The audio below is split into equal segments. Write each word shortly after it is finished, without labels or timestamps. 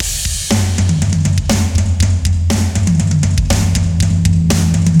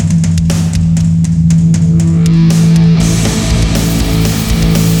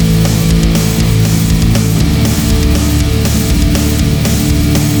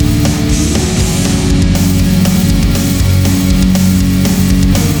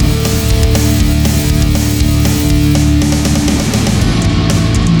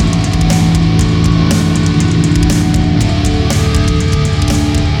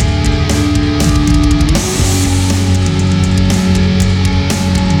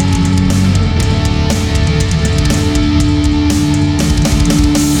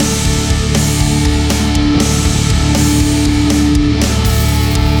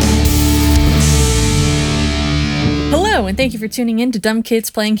Hello, and thank you for tuning in to Dumb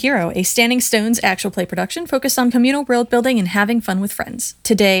Kids Playing Hero, a Standing Stones actual play production focused on communal world building and having fun with friends.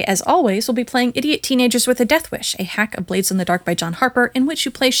 Today, as always, we'll be playing Idiot Teenagers with a Death Wish, a hack of Blades in the Dark by John Harper, in which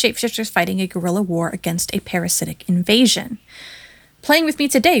you play shapeshifters fighting a guerrilla war against a parasitic invasion. Playing with me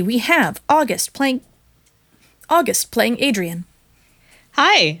today, we have August playing Adrian.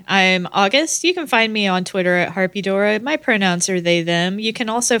 Hi, I'm August. You can find me on Twitter at Harpydora. My pronouns are they, them. You can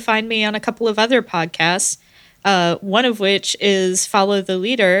also find me on a couple of other podcasts, one of which is Follow the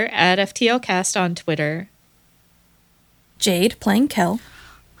Leader at FTLcast on Twitter. Jade playing Kel.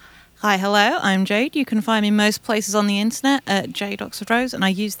 Hi, hello, I'm Jade. You can find me most places on the internet at Jade Oxford Rose, and I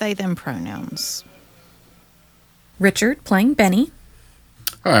use they, them pronouns. Richard playing Benny.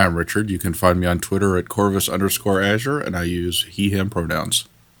 Hi, I'm Richard. You can find me on Twitter at Corvus_Azure, and I use he, him pronouns.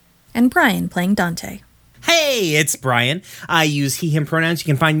 And Brian playing Dante. Hey, it's Brian. I use he, him pronouns. You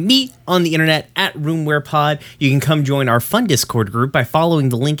can find me on the internet at RoomWarePod. You can come join our fun Discord group by following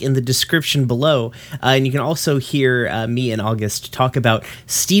the link in the description below. And you can also hear me and August talk about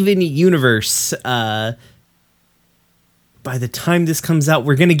Steven Universe. By the time this comes out,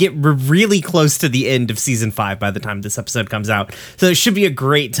 we're going to get really close to the end of season 5 by the time this episode comes out. So it should be a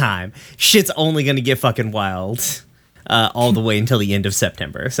great time. Shit's only going to get fucking wild all the way until the end of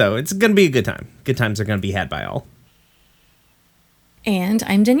September. So it's going to be a good time. Good times are going to be had by all. And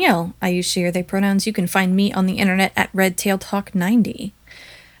I'm Danielle. I use she, her, they pronouns. You can find me on the internet at RedTailTalk90.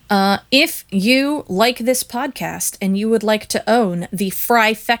 If you like this podcast and you would like to own the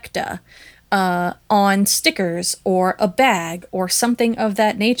Fryfecta on stickers or a bag or something of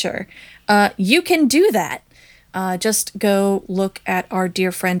that nature, you can do that. Just go look at our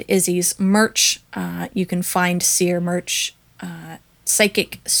dear friend Izzy's merch. You can find Seer merch,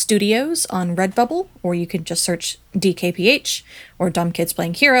 Psychic Studios on Redbubble, or you can just search DKPH or Dumb Kids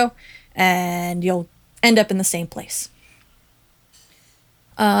Playing Hero, and you'll end up in the same place.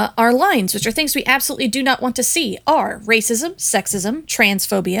 Our lines, which are things we absolutely do not want to see, are racism, sexism,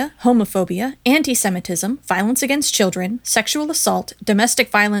 transphobia, homophobia, anti-Semitism, violence against children, sexual assault, domestic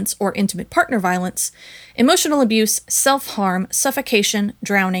violence or intimate partner violence, emotional abuse, self-harm, suffocation,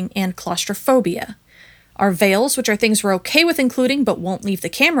 drowning, and claustrophobia. Our veils, which are things we're okay with including but won't leave the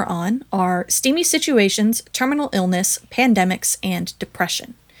camera on, are steamy situations, terminal illness, pandemics, and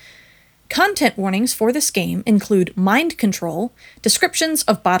depression. Content warnings for this game include mind control, descriptions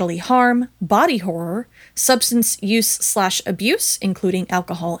of bodily harm, body horror, substance use/abuse, including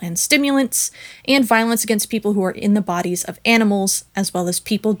alcohol and stimulants, and violence against people who are in the bodies of animals, as well as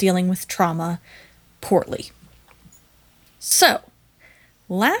people dealing with trauma poorly. So,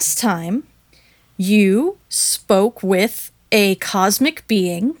 last time, you spoke with a cosmic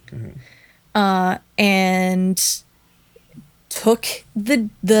being, and took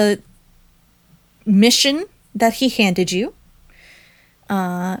the mission that he handed you.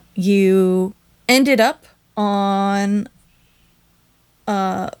 You ended up on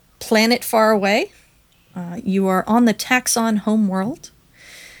a planet far away. You are on the Taxon homeworld.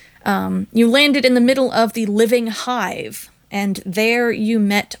 You landed in the middle of the Living Hive, and there you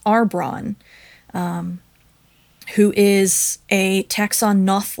met Arbron, who is a Taxon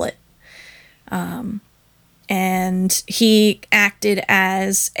Nothlit. And he acted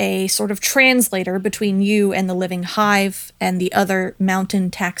as a sort of translator between you and the Living Hive and the other mountain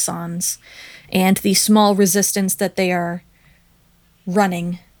taxons and the small resistance that they are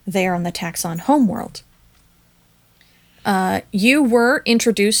running there on the Taxon homeworld. You were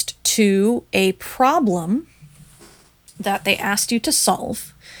introduced to a problem that they asked you to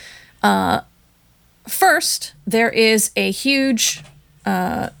solve. First, there is a huge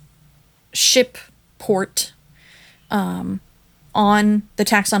ship port on the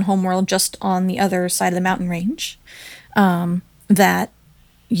Taxon homeworld, just on the other side of the mountain range, that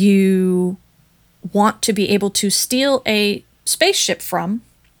you want to be able to steal a spaceship from,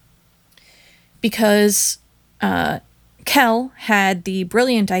 because Kel had the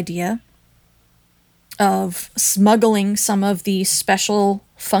brilliant idea of smuggling some of the special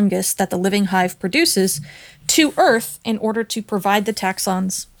fungus that the Living Hive produces to Earth in order to provide the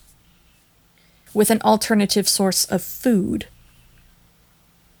Taxons with an alternative source of food.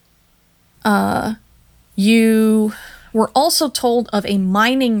 You were also told of a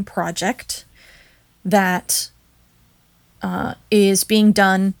mining project that is being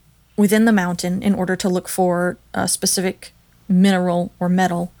done within the mountain in order to look for a specific mineral or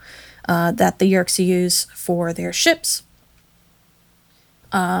metal that the Yeerks use for their ships,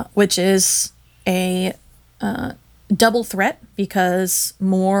 which is a double threat, because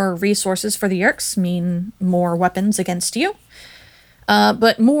more resources for the Yeerks mean more weapons against you.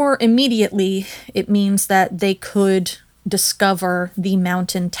 But more immediately, it means that they could discover the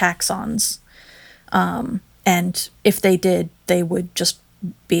mountain taxons. And if they did, they would just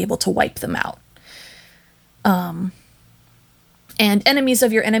be able to wipe them out. And enemies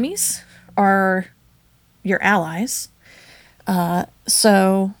of your enemies are your allies.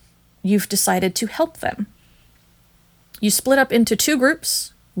 So you've decided to help them. You split up into two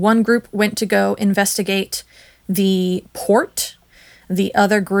groups. One group went to go investigate the port. The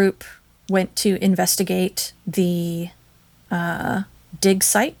other group went to investigate the dig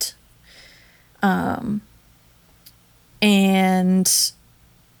site. And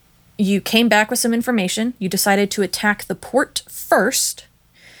you came back with some information. You decided to attack the port first.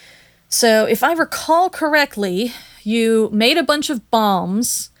 So if I recall correctly, you made a bunch of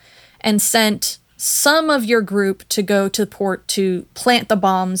bombs and sent some of your group to go to the port to plant the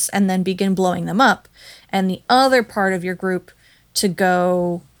bombs and then begin blowing them up, and the other part of your group to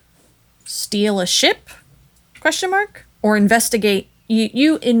go steal a ship? Question mark? Or investigate?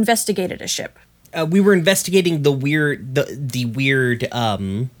 You investigated a ship. We were investigating the weird,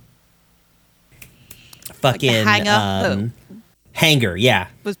 fucking Like hangar hangar. Yeah,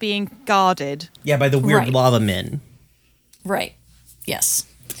 was being guarded. yeah, by the weird Right. lava men. Right. Yes.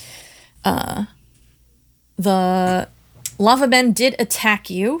 The lava men did attack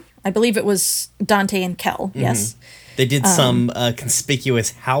you. I believe it was Dante and Kel. Yes. They did some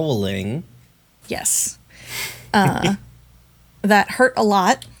conspicuous howling. Yes. That hurt a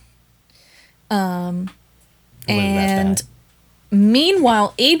lot. What about And that?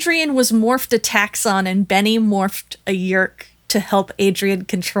 meanwhile, Adrian was morphed a taxon and Benny morphed a Yerk to help Adrian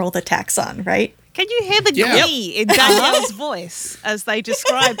control the taxon, right? Can you hear the Yeah. glee in Danielle's voice as they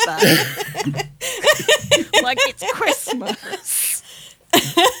describe that? Like it's Christmas.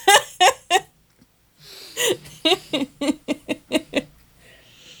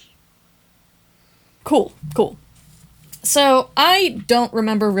 Cool. So I don't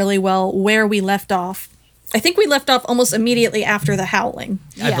remember really well where we left off. I think we left off almost immediately after the howling.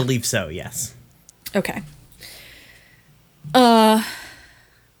 I Yeah. believe so. Yes. Okay.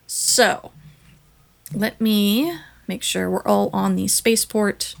 So let me make sure we're all on the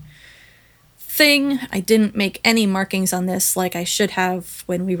spaceport thing. I didn't make any markings on this like I should have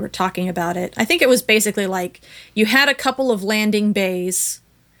when we were talking about it. I think it was basically like you had a couple of landing bays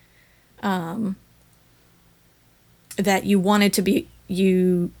that you wanted to be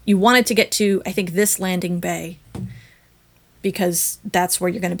you wanted to get to, I think, this landing bay because that's where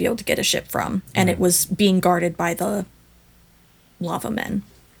you're going to be able to get a ship from, and it was being guarded by the lava men.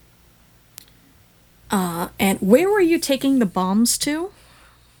 And where were you taking the bombs to?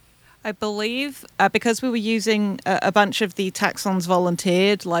 I believe because we were using a bunch of the taxons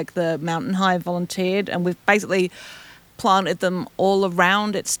volunteered, like the Mountain Hive volunteered, and we've basically planted them all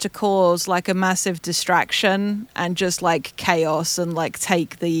around. It's to cause like a massive distraction and just like chaos and like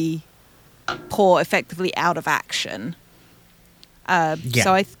take the port effectively out of action. So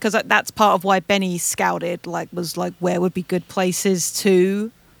because that's part of why Benny scouted, like, was like where would be good places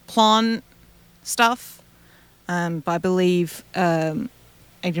to plant stuff. But I believe Adrian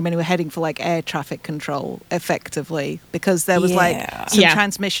and Benny were heading for like air traffic control effectively because there was like Yeah. some Yeah.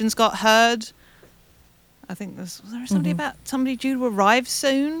 transmissions got heard. I think was there something about somebody due to arrive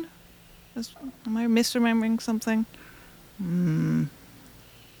soon? Am I misremembering something? I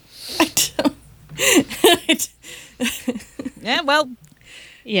don't. Yeah, well,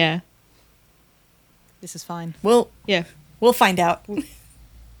 Yeah. this is fine. We'll Yeah. find out.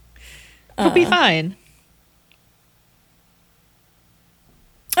 It'll be fine.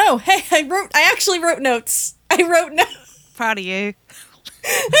 Oh, hey, I actually wrote notes. I wrote notes. Proud of you.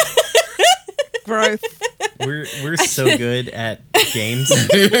 Growth. We're so good at games. I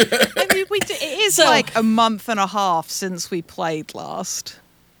mean, it is So- like a month and a half since we played last.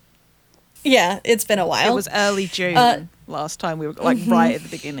 Yeah, it's been a while. It was early June last time. We were like right at the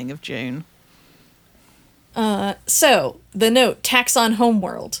beginning of June. So, the note, Taxon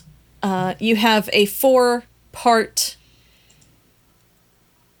Homeworld. You have a 4-part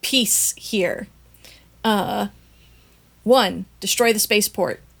piece here. 1, destroy the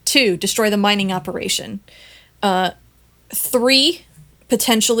spaceport. 2, destroy the mining operation. 3,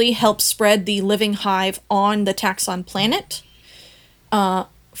 potentially help spread the living hive on the Taxon planet.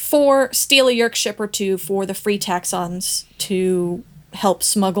 4, steal a Yerk ship or two for the free Taxons to help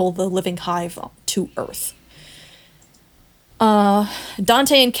smuggle the living hive to Earth.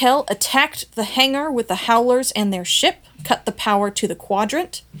 Dante and Kel attacked the hangar with the Howlers and their ship, cut the power to the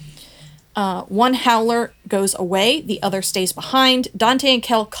quadrant. 1 Howler goes away, the other stays behind. Dante and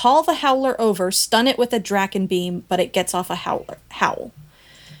Kel call the Howler over, stun it with a Draken beam, but it gets off a howl.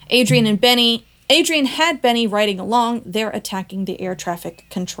 Adrian and Benny Adrian had Benny riding along. They're attacking the air traffic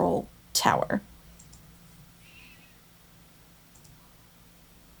control tower.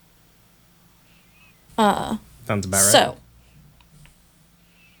 Sounds about right. So,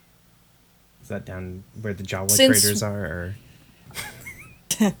 Is that down where the Jawa Since- traders are? Or?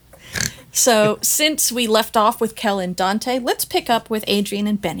 so since we left off with Kel and Dante, let's pick up with Adrian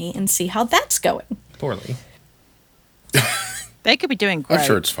and Benny and see how that's going. Poorly. They could be doing great. I'm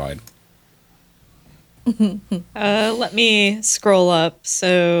sure it's fine. Let me scroll up.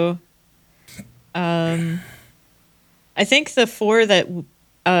 So, I think the 4 that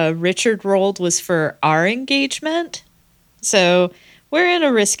Richard rolled was for our engagement. So we're in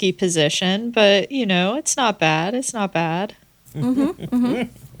a risky position, but it's not bad. It's not bad.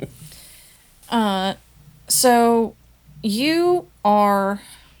 So you are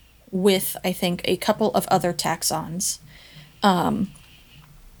with, I think, a couple of other taxons.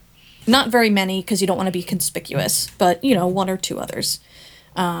 Not very many, because you don't want to be conspicuous, but, 1 or 2 others.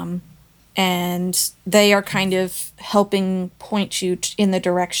 And they are kind of helping point you in the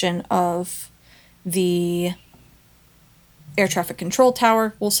direction of the air traffic control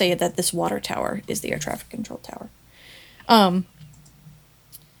tower. We'll say that this water tower is the air traffic control tower.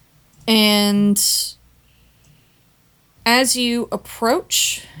 And as you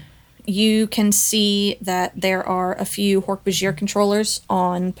approach, you can see that there are a few Hork-Bajir controllers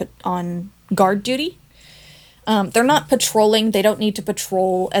on guard duty. They're not patrolling. They don't need to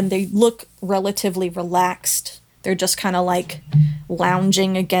patrol, and they look relatively relaxed. They're just kind of like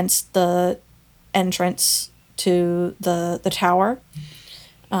lounging against the entrance to the tower.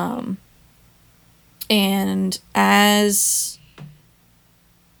 And as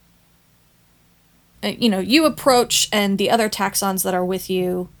you approach, and the other taxons that are with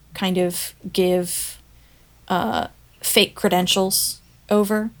you kind of give fake credentials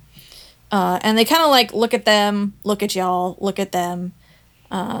over. And they kind of like look at them, look at y'all, look at them.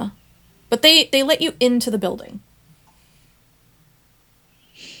 But they let you into the building.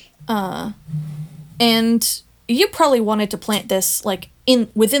 And you probably wanted to plant this like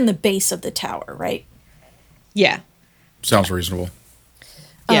within the base of the tower, right? Yeah. Sounds reasonable.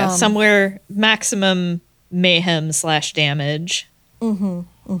 Yeah, somewhere maximum mayhem / damage.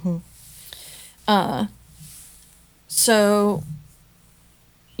 So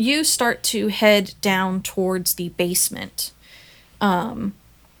you start to head down towards the basement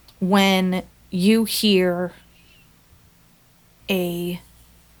when you hear a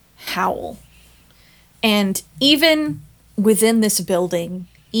howl. And even within this building,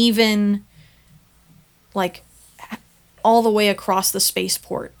 even like all the way across the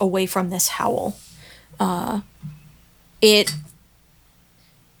spaceport away from this howl, it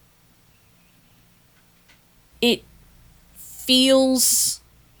feels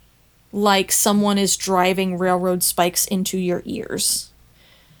like someone is driving railroad spikes into your ears.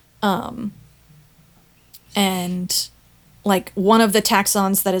 And like one of the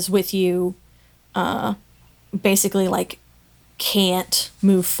taxons that is with you basically like can't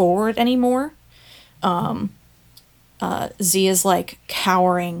move forward anymore. Z is like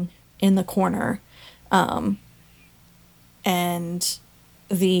cowering in the corner. And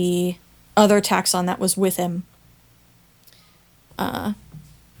the other taxon that was with him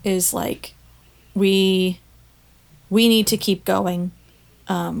is like, we need to keep going.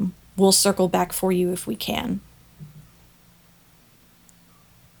 We'll circle back for you if we can.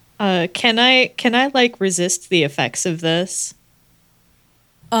 Can I like resist the effects of this?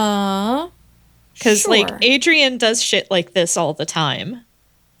 Because Sure. like Adrian does shit like this all the time.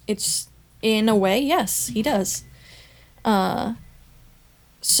 It's in a way, yes, he does.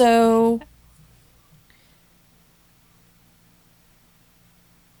 So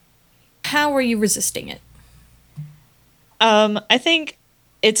how are you resisting it? I think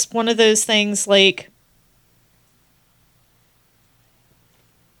it's one of those things like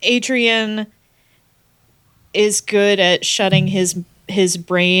Adrian is good at shutting his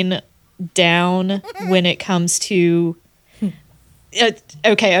brain down when it comes to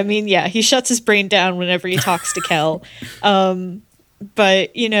okay, I mean, yeah, he shuts his brain down whenever he talks to Kel.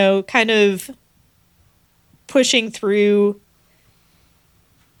 But, kind of pushing through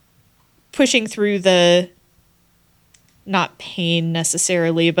the, not pain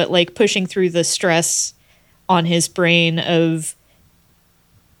necessarily, but like pushing through the stress on his brain of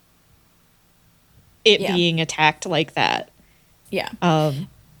it Yeah. being attacked like that. Yeah.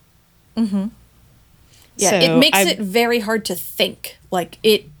 Yeah, So it makes it very hard to think. Like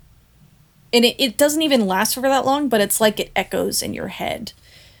it doesn't even last for that long, but it's like it echoes in your head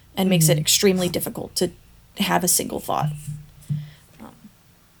and makes it extremely difficult to have a single thought.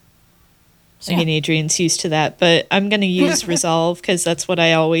 I mean, Adrian's used to that, but I'm going to use Resolve because that's what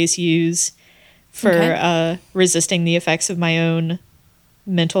I always use for resisting the effects of my own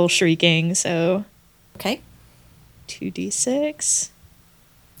mental shrieking. So, Okay. 2d6.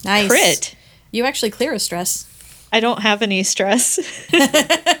 Nice. Crit. You actually clear a stress. I don't have any stress.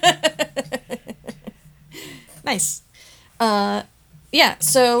 Nice. Yeah,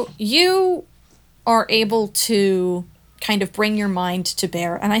 so you are able to kind of bring your mind to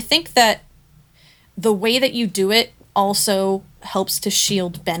bear. And I think that the way that you do it also helps to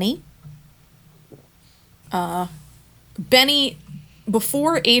shield Benny. Benny,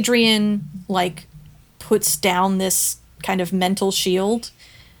 before Adrian, like, puts down this kind of mental shield,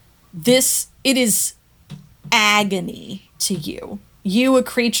 it is agony to you. You, a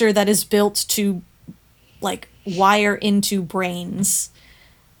creature that is built to, like, wire into brains,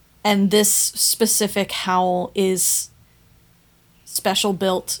 and this specific howl is special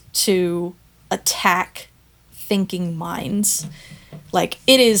built to attack thinking minds. Like,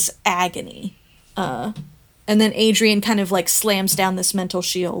 it is agony. And then Adrian kind of, like, slams down this mental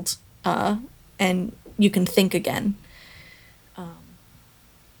shield, and you can think again.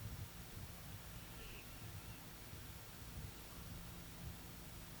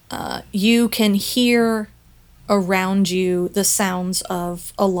 You can hear around you the sounds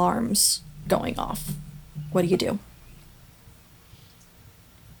of alarms going off. What do you do?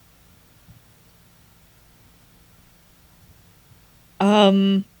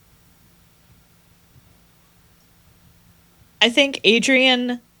 I think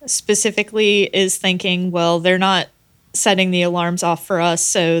Adrian specifically is thinking, well, they're not setting the alarms off for us,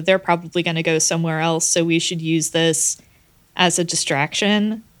 so they're probably going to go somewhere else, so we should use this as a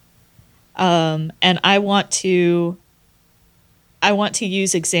distraction. And I want to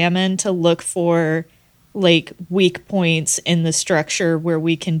use Examine to look for, like, weak points in the structure where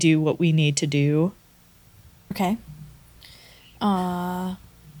we can do what we need to do. Okay.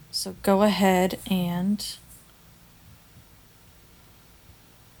 So go ahead and...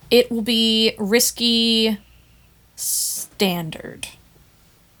 It will be risky standard.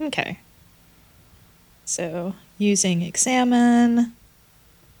 Okay. So, using Examine.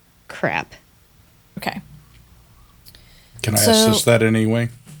 Crap. Okay. Can I assist that anyway?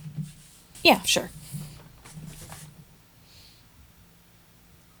 Yeah, sure.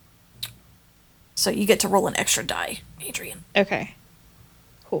 So you get to roll an extra die, Adrian. Okay.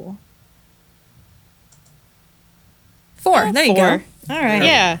 Cool. 4. There you go. All right.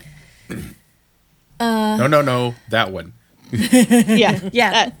 Yeah. No. That one. Yeah.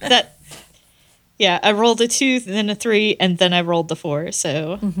 Yeah. That. Yeah. I rolled a 2, then a 3, and then I rolled the 4.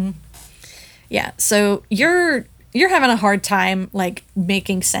 So. Yeah. So you're having a hard time, like,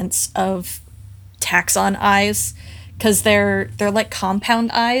 making sense of taxon eyes, because they're like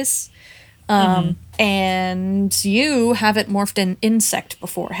compound eyes. And you haven't morphed an insect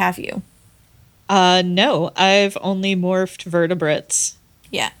before, have you? No, I've only morphed vertebrates.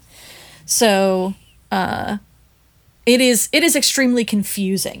 Yeah. So, it is extremely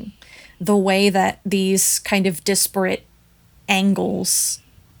confusing, the way that these kind of disparate angles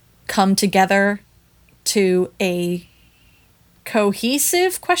come together to a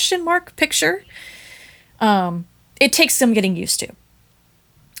cohesive ? Picture. It takes some getting used to.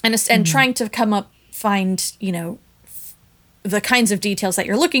 And trying to find, the kinds of details that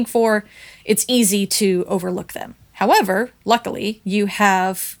you're looking for, it's easy to overlook them. However, luckily, you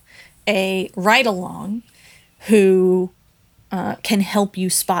have a ride-along who can help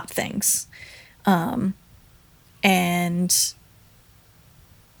you spot things. And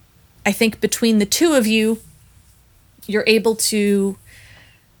I think between the two of you, you're able to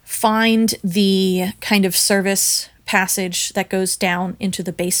find the kind of service passage that goes down into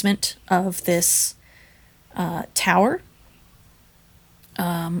the basement of this tower.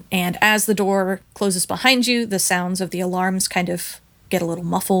 And as the door closes behind you, the sounds of the alarms kind of get a little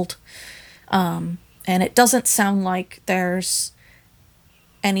muffled. And it doesn't sound like there's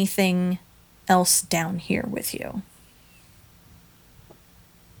anything else down here with you.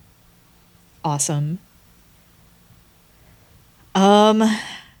 Awesome.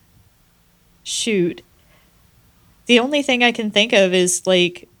 Shoot. The only thing I can think of is,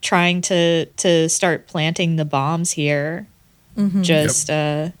 like, trying to start planting the bombs here. Just,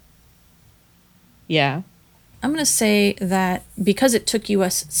 yeah. I'm going to say that because it took you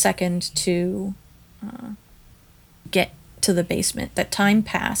a second to get to the basement, that time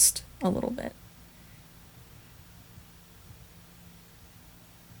passed a little bit.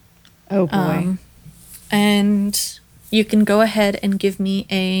 Oh, boy. And you can go ahead and give me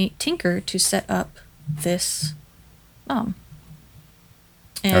a tinker to set up this bomb.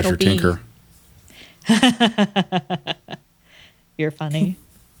 And How's your tinker? You're funny.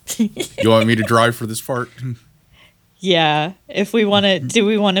 You want me to drive for this part? Yeah. If we want to, do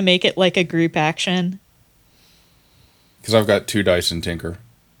we want to make it like a group action? Because I've got 2 dice in Tinker.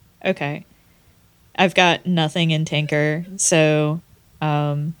 Okay. I've got nothing in Tinker, so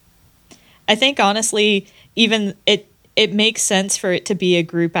I think honestly, even it makes sense for it to be a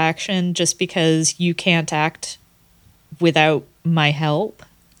group action just because you can't act without my help.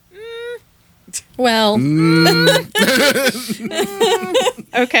 Well,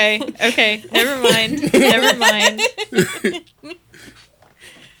 Okay, never mind. Never mind.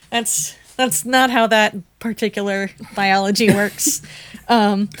 that's not how that particular biology works.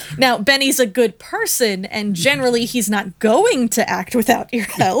 Now, Benny's a good person, and generally he's not going to act without your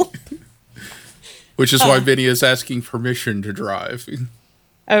help. Which is why Vinny is asking permission to drive.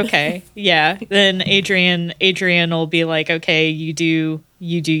 Okay, yeah. Then Adrian will be like, okay, you do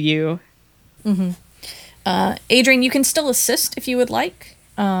you. Adrian, you can still assist if you would like.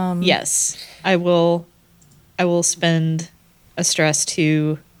 Yes, I will spend a stress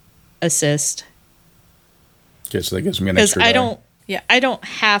to assist. Okay, so that gives me an Because extra I die. don't. Yeah. I don't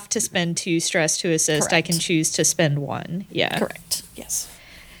have to spend 2 stress to assist. I Correct. can choose to spend 1. Yeah. Correct. Yes.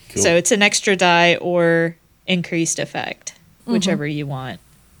 Cool. So it's an extra die or increased effect, whichever you want.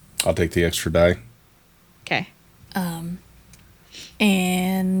 I'll take the extra die. Okay.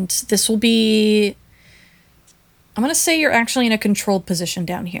 And this will be... I'm going to say you're actually in a controlled position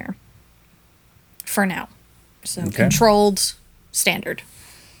down here. For now. So Okay. controlled, standard.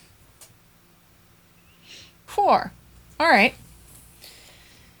 4. All right.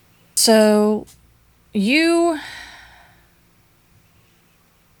 So you...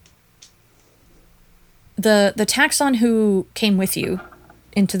 The taxon who came with you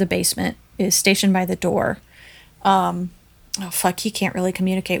into the basement is stationed by the door. Oh, fuck, he can't really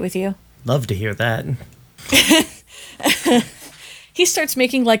communicate with you. Love to hear that. He starts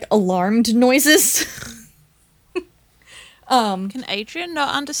making, like, alarmed noises. Can Adrian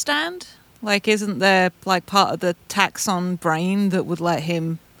not understand? Like, isn't there, like, part of the taxon brain that would let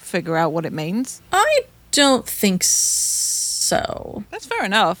him figure out what it means? I don't think so. That's fair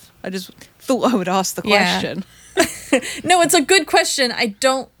enough. I just thought I would ask the Yeah. question. No, it's a good question. I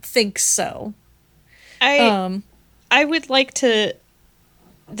don't think so. I would like to.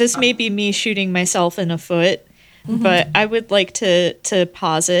 This may be me shooting myself in the foot, but I would like to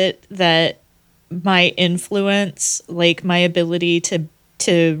posit that my influence, like my ability to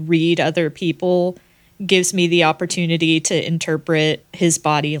read other people, gives me the opportunity to interpret his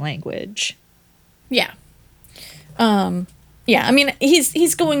body language. Yeah. Yeah, I mean,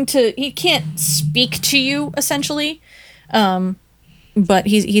 he's going to... He can't speak to you, essentially. But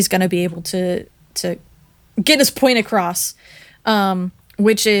he's going to be able to get his point across,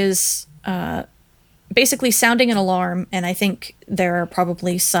 which is basically sounding an alarm, and I think there are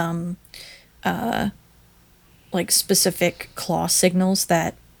probably some like specific claw signals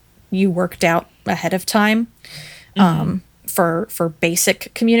that you worked out ahead of time for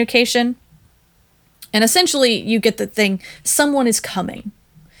basic communication. And essentially you get the thing, someone is coming.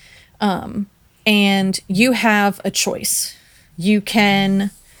 And you have a choice. You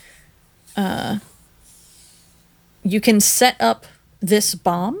can set up this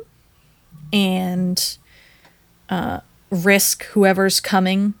bomb and risk whoever's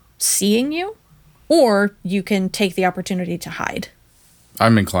coming seeing you, or you can take the opportunity to hide.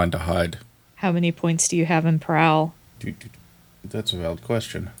 I'm inclined to hide. How many points do you have in Prowl? That's a valid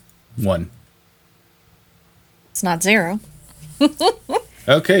question. 1. It's not 0.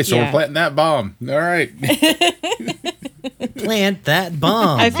 Okay, so Yeah. we're planting that bomb. All right. Plant that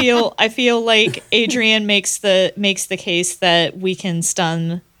bomb. I feel like Adrian makes the case that we can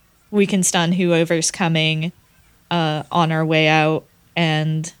stun whoever's coming on our way out,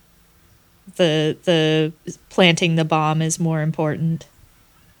 and the planting the bomb is more important.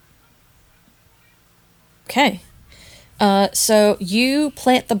 Okay. So you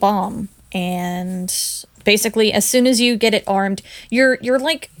plant the bomb, and basically as soon as you get it armed, you're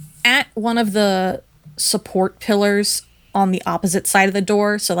like at one of the support pillars on the opposite side of the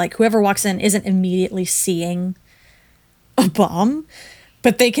door. So like whoever walks in isn't immediately seeing a bomb,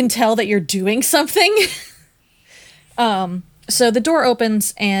 but they can tell that you're doing something. So the door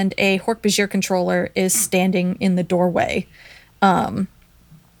opens and a Hork-Bajir controller is standing in the doorway.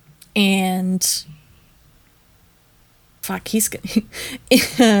 And fuck, he's gonna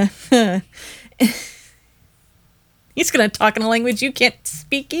talk in a language you can't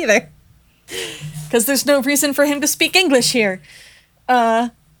speak either. Because there's no reason for him to speak English here.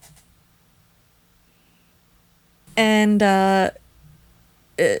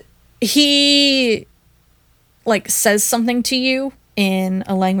 He like says something to you in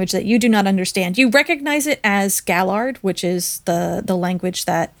a language that you do not understand. You recognize it as Gallard, which is the language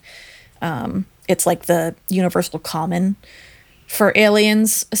that it's like the universal common for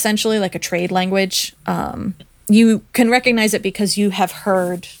aliens, essentially like a trade language. You can recognize it because you have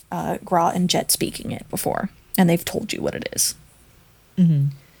heard Gra and Jet speaking it before, and they've told you what it is. Mm-hmm.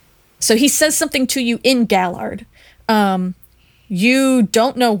 So he says something to you in Gallard. You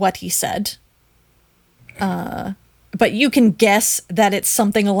don't know what he said, but you can guess that it's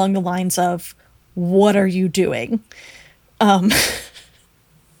something along the lines of, "What are you doing?"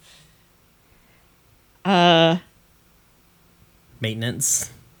 Maintenance.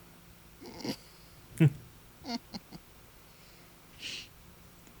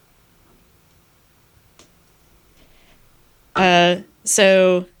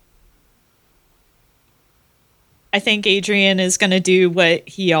 So I think Adrian is going to do what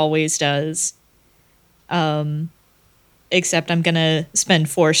he always does. Except I'm going to spend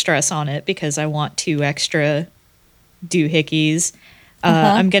 4 stress on it because I want 2 extra doohickeys.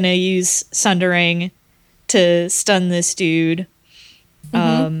 I'm going to use Sundering to stun this dude.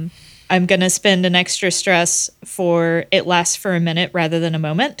 I'm going to spend an extra stress for it lasts for a minute rather than a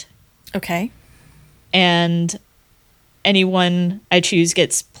moment. Okay. And anyone I choose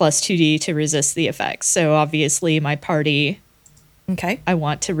gets plus 2d to resist the effects. So obviously my party, Okay. I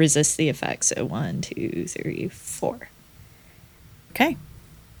want to resist the effects. So 1, 2, 3, 4. Okay.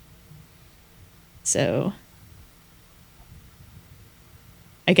 So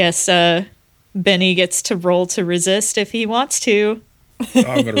I guess Benny gets to roll to resist if he wants to.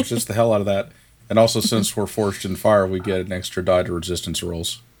 I'm going to resist the hell out of that. And also, since we're forged in fire, we get an extra die to resistance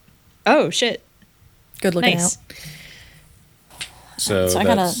rolls. Oh, shit. Good looking Nice. out. So I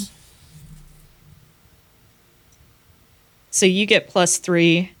gotta. that's So you get plus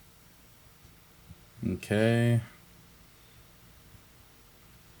 3. okay.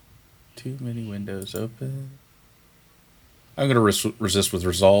 Too many windows open. I'm going to resist with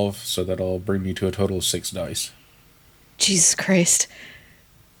resolve, so that'll bring me to a total of 6 dice. Jesus Christ.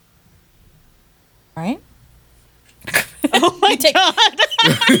 All right. Oh my God.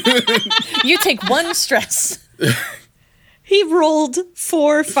 You take 1 stress. He rolled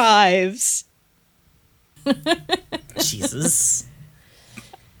 4 5s. Jesus.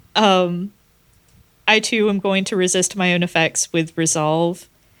 I too am going to resist my own effects with resolve.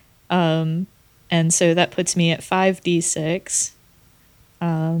 And so that puts me at 5d6.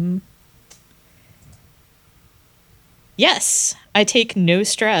 Yes, I take no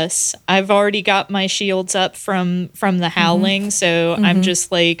stress. I've already got my shields up from the howling, so I'm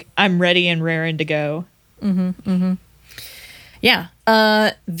just like, I'm ready and raring to go. Yeah.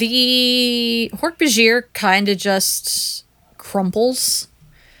 The Hork-Bajir kind of just crumples.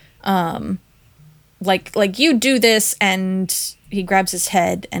 Like you do this and he grabs his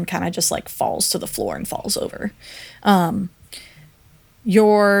head and kind of just like falls to the floor and falls over.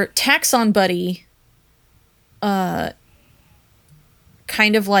 Your Taxon buddy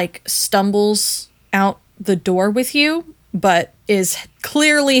kind of like stumbles out the door with you, but is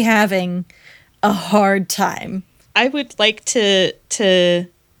clearly having a hard time. I would like to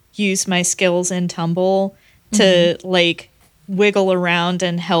use my skills in tumble to like wiggle around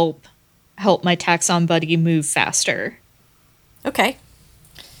and help my Taxon buddy move faster. Okay.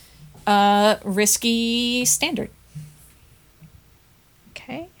 Risky standard.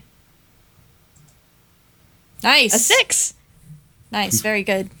 Okay. Nice. A 6. Nice. Very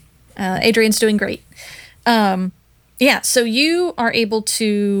good. Adrian's doing great. Yeah, so you are able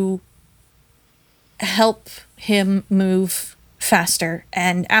to help him move faster.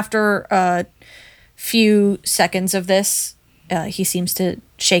 And after a few seconds of this, he seems to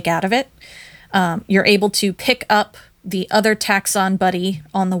shake out of it. You're able to pick up the other Taxon buddy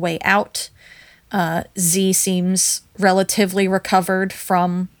on the way out. Z seems relatively recovered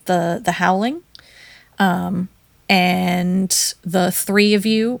from the howling. And the 3 of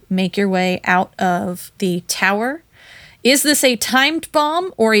you make your way out of the tower. Is this a timed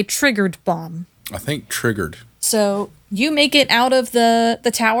bomb or a triggered bomb? I think triggered. So you make it out of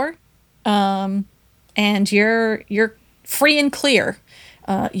the tower, and you're free and clear.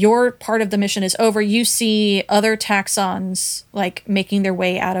 Your part of the mission is over. You see other Taxons like making their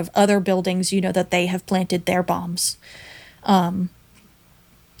way out of other buildings. You know that they have planted their bombs.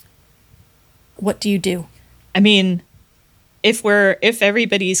 What do you do? I mean, if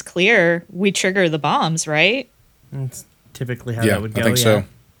everybody's clear, we trigger the bombs, right? That's typically how Yeah, that would go. I think so.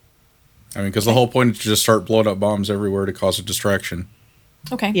 I mean, because the whole point is to just start blowing up bombs everywhere to cause a distraction.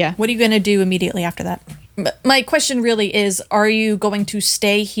 Okay. Yeah. What are you going to do immediately after that? My question really is, are you going to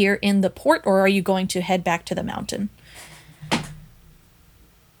stay here in the port or are you going to head back to the mountain?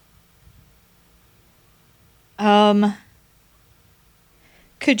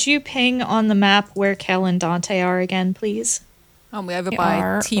 Could you ping on the map where Kel and Dante are again, please? Aren't we over They by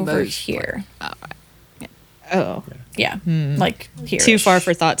are over Timo's? here. Oh, Yeah. Like here. too far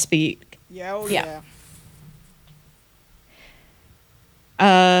for thought speak. Yeah, oh Yeah.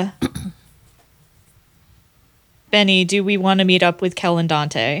 Benny, do we want to meet up with Kel and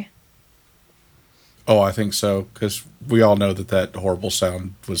Dante? Oh, I think so, because we all know that that horrible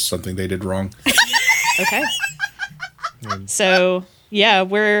sound was something they did wrong. Okay. So yeah,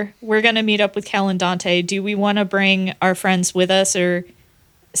 we're gonna meet up with Kel and Dante. Do we want to bring our friends with us or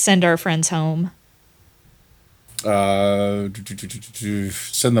send our friends home? Send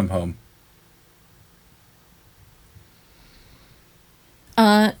them home.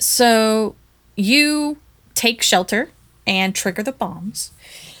 So you take shelter and trigger the bombs.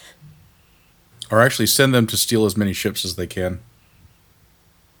 Or actually send them to steal as many ships as they can.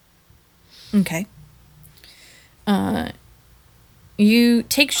 Okay. You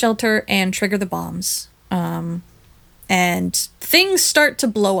take shelter and trigger the bombs. And things start to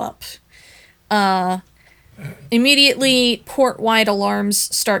blow up. Immediately, port-wide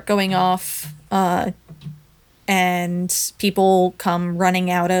alarms start going off. And people come running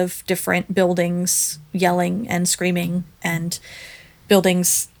out of different buildings, yelling and screaming. And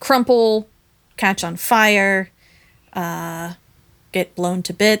buildings crumple, catch on fire, get blown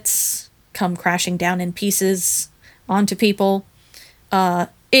to bits, come crashing down in pieces onto people.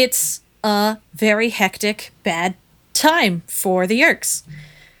 It's a very hectic, bad time for the Yerks.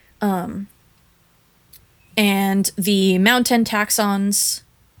 And the mountain taxons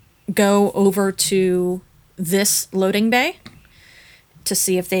go over to this loading bay to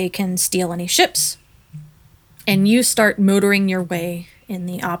see if they can steal any ships. And you start motoring your way in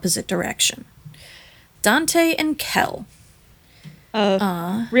the opposite direction. Dante and Kel.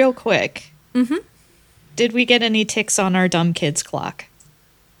 Real quick. Mm-hmm. Did we get any ticks on our dumb kids clock?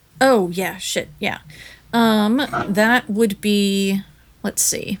 Oh, yeah, shit, yeah. That would be, let's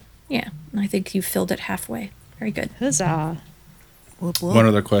see. Yeah, I think you filled it halfway. Very good. Huzzah. One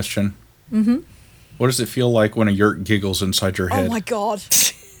other question. Mm-hmm. What does it feel like when a yurt giggles inside your head? Oh my god.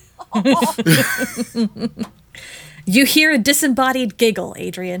 You hear a disembodied giggle,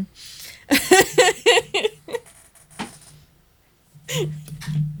 Adrian.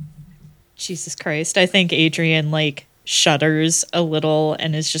 Jesus Christ. I think Adrian, like, shudders a little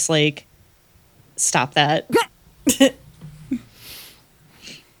and is just like, stop that.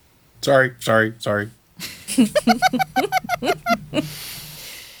 Sorry.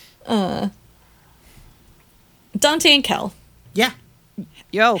 Dante and Kel, Yeah.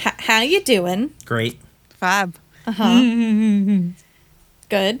 Yo, how you doing? Great. fab.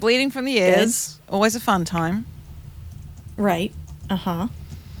 Good. Bleeding from the ears. Always a fun time. Right. Uh-huh.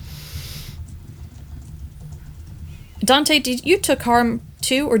 Dante, did you took harm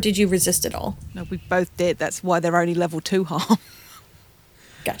too, or did you resist it all? No, we both did. That's why they're only level 2 harm.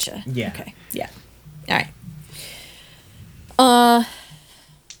 Gotcha. Yeah. Okay. Yeah. All right.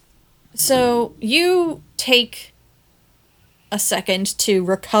 So you take a second to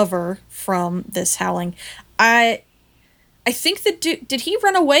recover from this howling. I think that did he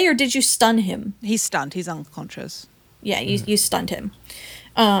run away or did you stun him? He's stunned. He's unconscious. Yeah, you stunned him.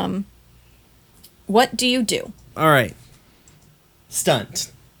 What do you do? All right.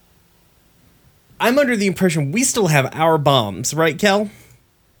 Stunt. I'm under the impression we still have our bombs, right, Kel?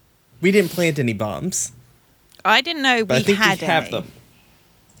 We didn't plant any bombs, I didn't know but I we think had we have any. them.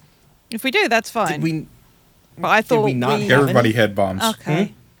 If we do, that's fine. Did we? But I thought we not have Everybody had bombs.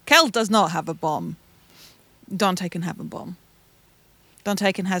 Okay. Kel does not have a bomb. Dante can have a bomb.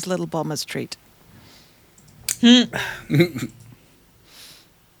 Dante can has little bomb as a treat.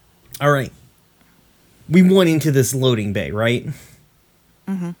 All right. We went into this loading bay, right?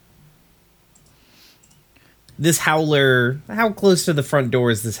 Mm-hmm. This howler. How close to the front door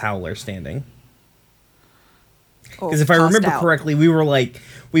is this howler standing? Because if I remember correctly, we were like,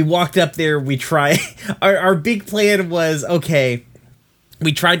 we walked up there, we tried, our big plan was, okay,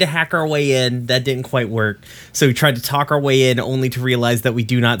 we tried to hack our way in, that didn't quite work, so we tried to talk our way in, only to realize that we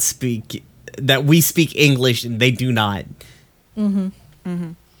do not speak, that we speak English, and they do not. Mm-hmm.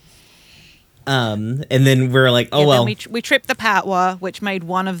 Mm-hmm. And then we're like, oh, Yeah, well. then we tripped the power, which made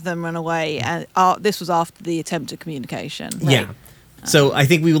one of them run away, and this was after the attempt at communication. Yeah. So I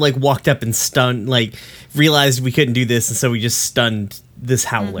think we like walked up and stunned, like realized we couldn't do this, and so we just stunned this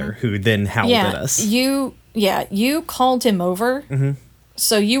howler, who then howled at us. You called him over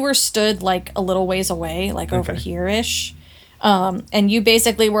So you were stood like a little ways away, like over Okay. here-ish. And you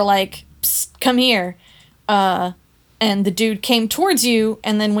basically were like, "Psst, come here." And the dude came towards you,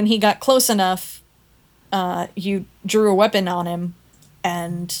 and then when he got close enough, you drew a weapon on him,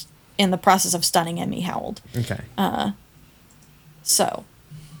 and in the process of stunning him, he howled. Okay. So,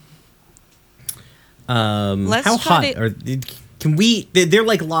 Let's how try hot? Or can we? They're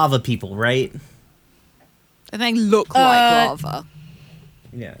like lava people, right? And they look like lava.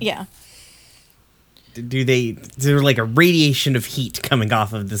 Yeah. yeah. Do they? Is there like a radiation of heat coming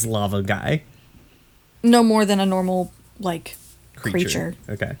off of this lava guy? No more than a normal, like, creature.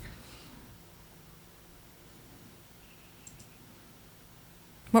 Okay.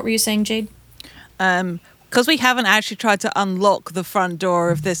 What were you saying, Jade? Because we haven't actually tried to unlock the front door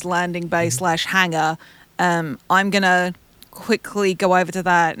of this landing bay / hangar, I'm going to quickly go over to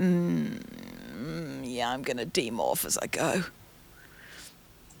that and, I'm going to demorph as I go.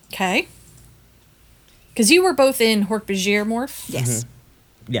 Okay. Because you were both in Hork-Bajir morph? Yes.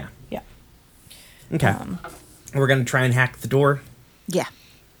 Yeah. Yeah. Okay. We're gonna try and hack the door. Yeah.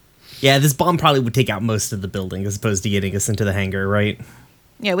 Yeah, this bomb probably would take out most of the building as opposed to getting us into the hangar, right?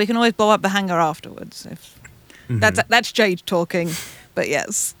 Yeah, we can always blow up the hangar afterwards. If that's Jade talking, but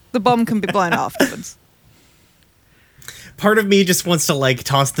yes, the bomb can be blown afterwards. Part of me just wants to like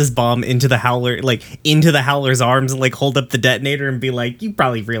toss this bomb into the howler, like into the howler's arms, and like hold up the detonator and be like, "You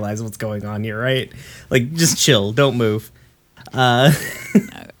probably realize what's going on here, right? Like, just chill, don't move."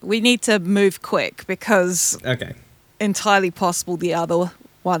 We need to move quick because Okay. entirely possible the other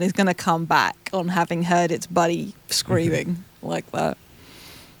one is going to come back on having heard its buddy screaming like that.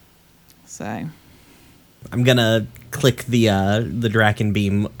 So I'm gonna click the Draken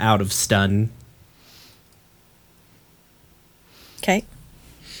beam out of stun. Okay.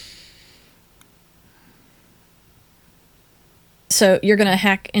 So you're gonna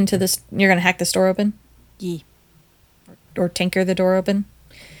hack into this. You're gonna hack this door open, yeah. or tinker the door open.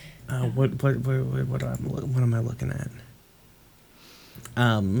 What am I looking at?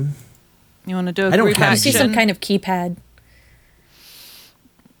 You want to do a I don't group have You action? see some kind of keypad.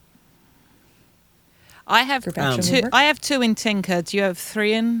 I have Group action two. would work. I have 2 in Tinker. Do you have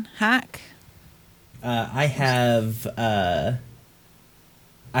 3 in Hack? I have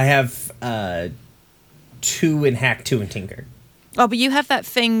 2 in hack, 2 in tinker. Oh, but you have that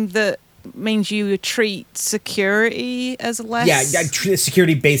thing that means you treat security as less. Yeah,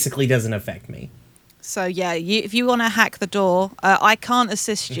 security basically doesn't affect me. So yeah, if you want to hack the door, I can't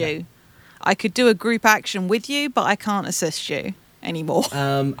assist you. I could do a group action with you, but I can't assist you anymore.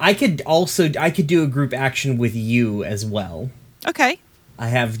 I could do a group action with you as well. Okay. I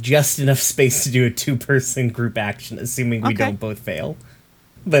have just enough space to do a 2-person group action, assuming we Okay. don't both fail.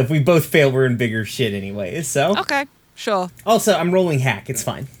 But if we both fail, we're in bigger shit anyway. So Okay. Sure. also, I'm rolling hack. It's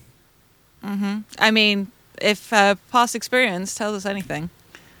fine. I mean, if past experience tells us anything,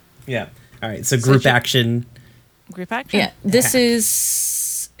 Yeah. All right. So group action. group action. Yeah, this Hack.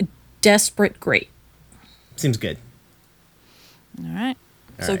 is desperate great. Seems good. All right.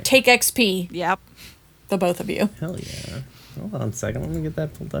 All So right. take XP, Yep. the both of you. Hell yeah. Hold on a second. Let me get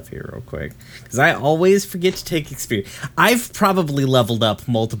that pulled up here real quick. Because I always forget to take experience. I've probably leveled up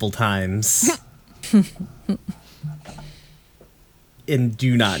multiple times. And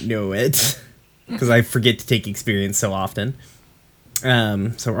do not know it. Because I forget to take experience so often.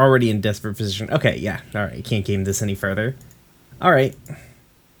 So we're already in desperate position. Okay, yeah. All right. Can't game this any further. All right.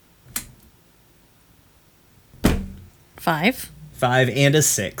 5 5 and a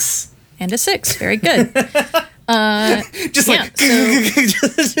 6. and a 6. Very good. Just Yeah, like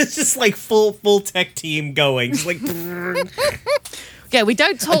just like full tech team going. Just like Yeah, we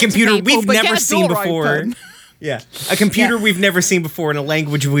don't talk a computer to people, we've but never get a seen door before. open. Yeah. A computer we've never seen before in a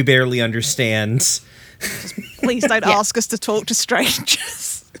language we barely understand. Please don't Yeah. ask us to talk to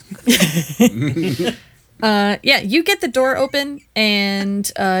strangers. Yeah, you get the door open and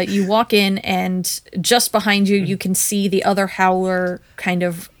you walk in, and just behind you, you can see the other howler kind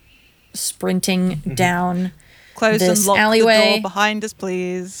of sprinting down. Close This and lock the alleyway. door behind us,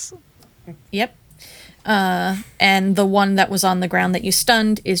 please. Yep. And the one that was on the ground that you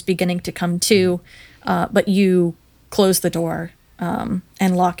stunned is beginning to come to, but you close the door and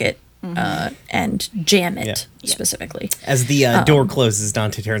lock it and jam it Yeah. specifically. As the door closes,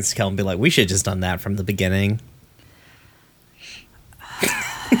 Dante turns to Kel and be like, "We should have just done that from the beginning."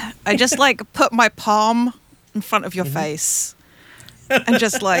 I just like put my palm in front of your face and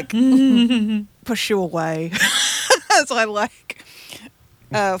just like push you away as I like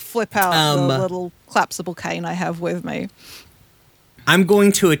flip out the little collapsible cane I have with me. I'm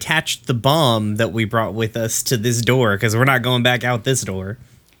going to attach the bomb that we brought with us to this door because we're not going back out this door.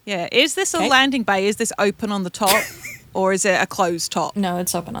 Yeah. Is this a Okay. landing bay? Is this open on the top, or is it a closed top? No,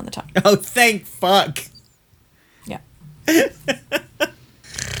 it's open on the top. Oh, thank fuck. Yeah.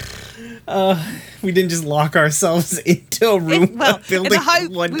 We didn't just lock ourselves into a room Well, in building the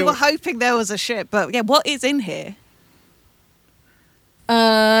hope, one we door. were hoping there was a ship, but yeah, what is in here?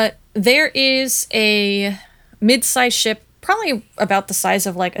 There is a mid-sized ship, probably about the size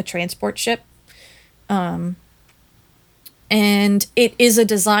of like a transport ship. And it is a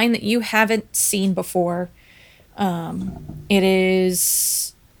design that you haven't seen before. It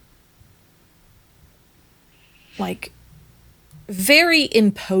is like very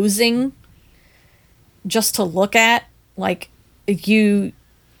imposing just to look at. Like you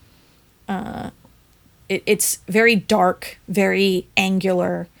it's very dark, very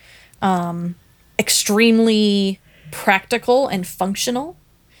angular, extremely practical and functional.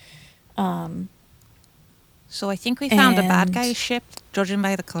 So I think we found a bad And- guy ship, judging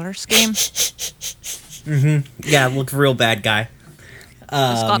by the color scheme. Yeah, look real bad guy. It's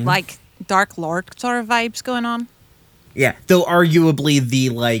got like Dark Lord sort of vibes going on. Yeah, though arguably the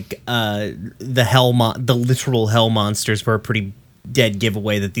the literal hell monsters were a pretty dead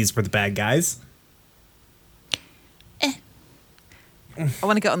giveaway that these were the bad guys. I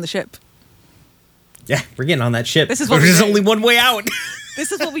want to get on the ship. Yeah, we're getting on that ship. This is what we There's do. only one way out.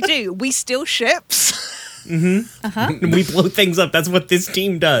 This is what we do. We steal ships. We blow things up. That's what this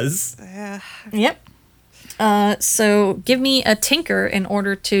team does. Yep. So give me a tinker in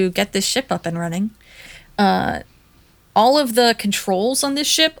order to get this ship up and running. All of the controls on this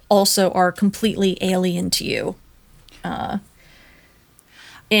ship also are completely alien to you.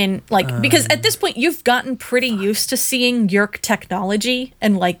 Because at this point you've gotten pretty used to seeing Yerk technology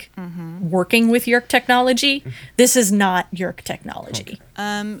and working with Yerk technology. This is not Yerk technology.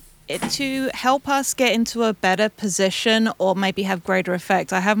 To help us get into a better position or maybe have greater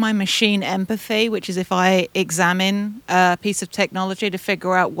effect, I have my machine empathy, which is if I examine a piece of technology to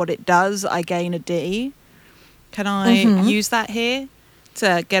figure out what it does, I gain a D. Can I use that here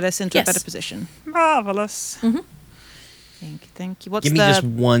to get us into a Yes. better position? Marvelous. Thank you. What's Give me the just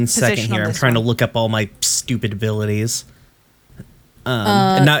 1 second position on here. I'm this trying to one? look up all my stupid abilities.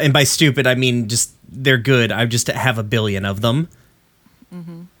 And by stupid, I mean just they're good. I just have a billion of them.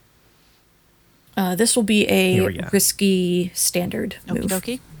 This will be Here a we go. risky standard Okie move,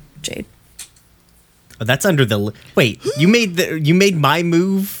 dokie. Jade. Oh, that's under the wait. You made my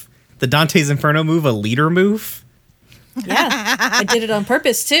move, the Dante's Inferno move, a leader move. Yeah, I did it on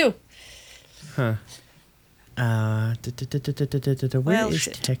purpose too. Where Well, is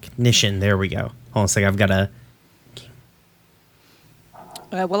shit. technician? There we go. Hold on a second. I've got a.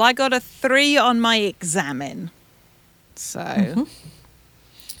 Well, I got a 3 on my examine. So,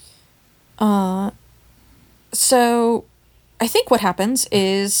 So I think what happens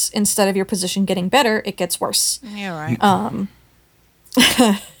is instead of your position getting better, it gets worse. yeah, right.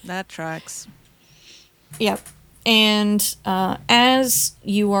 That tracks. Yep. And as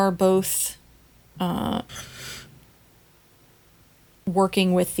you are both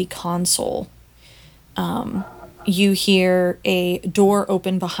working with the console, you hear a door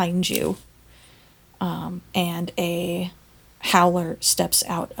open behind you, and a howler steps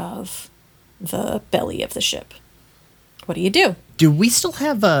out of the belly of the ship. What do you do? Do we still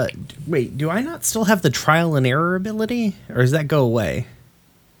have a? Wait, do I not still have the trial and error ability, or does that go away?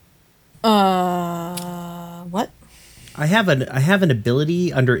 What? I have an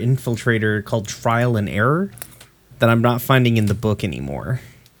ability under Infiltrator called Trial and Error that I'm not finding in the book anymore.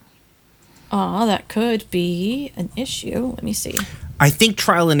 That could be an issue. Let me see. I think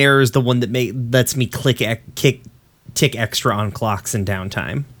Trial and Error is the one that lets me tick extra on clocks and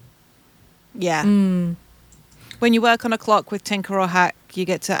downtime. Yeah. When you work on a clock with Tinker or Hack, you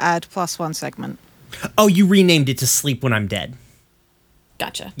get to add +1 segment. Oh, you renamed it to Sleep When I'm Dead.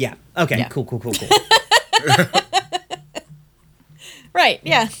 Gotcha. Yeah. Okay. Yeah. Cool. Right,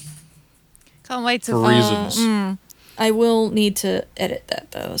 yeah. Can't wait to For reasons. I will need to edit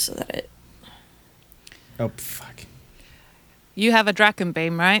that though, so that it. Oh fuck. You have a Draken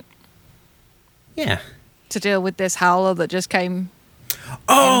Beam, right? Yeah. To deal with this howler that just came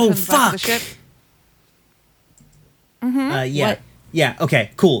Oh in from the back fuck. of the ship. Yeah. What? Yeah.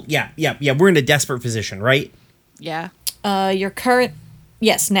 Okay. Cool. Yeah. We're in a desperate position, right? Yeah. Your current.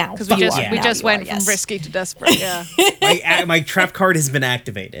 Yes, now. Because we You just, are. we Now just you went are, from yes. risky to desperate. Yeah. My trap card has been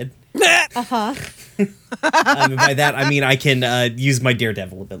activated. Uh-huh. And by that I mean I can use my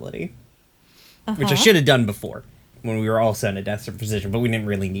Daredevil ability, which I should have done before when we were also in a desperate position, but we didn't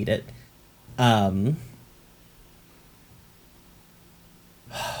really need it.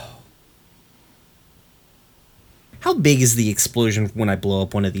 How big is the explosion when I blow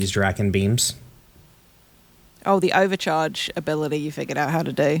up one of these Draken beams? Oh, the overcharge ability you figured out how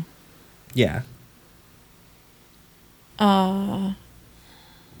to do. Yeah. Will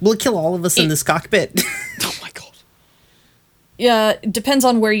it kill all of us in this cockpit? Oh my god. Yeah, it depends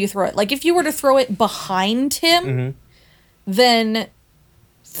on where you throw it. Like, if you were to throw it behind him, then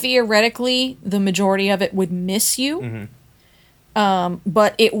theoretically the majority of it would miss you.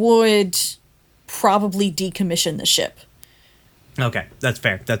 But it would probably decommission the ship. Okay, that's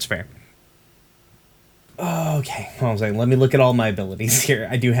fair. That's fair. Okay, hold on a second. Let me look at all my abilities here.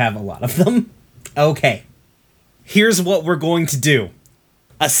 I do have a lot of them. Okay. Here's what we're going to do.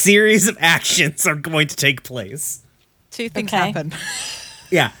 A series of actions are going to take place. Two things Okay. happen.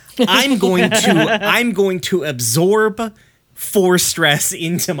 Yeah. I'm going to absorb 4 stress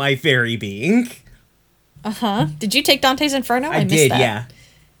into my fairy being. Did you take Dante's Inferno? I missed did, that. yeah.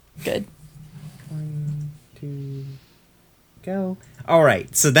 Good. 1, 2, go. All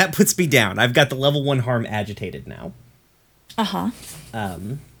right, so that puts me down. I've got the level 1 harm agitated now.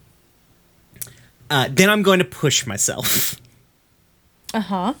 Then I'm going to push myself.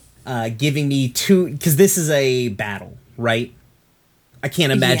 Giving me 2, because this is a battle, right? I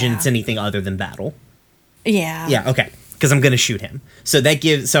can't imagine Yeah. it's anything other than battle. Yeah. Yeah, okay. Because I'm going to shoot him. So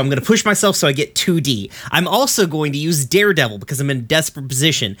I'm going to push myself so I get 2D. I'm also going to use Daredevil because I'm in a desperate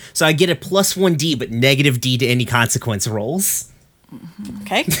position. So I get a +1D but -D to any consequence rolls.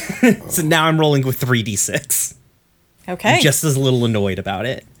 Okay. So now I'm rolling with 3d6. Okay. I'm just as little annoyed about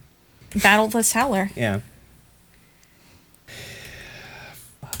it. Battleless Howler. Yeah.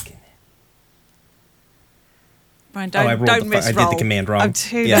 Fucking. Brian, I rolled don't miss I did roll. the command wrong. I'm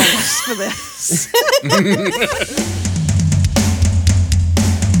too Yeah. nervous for this.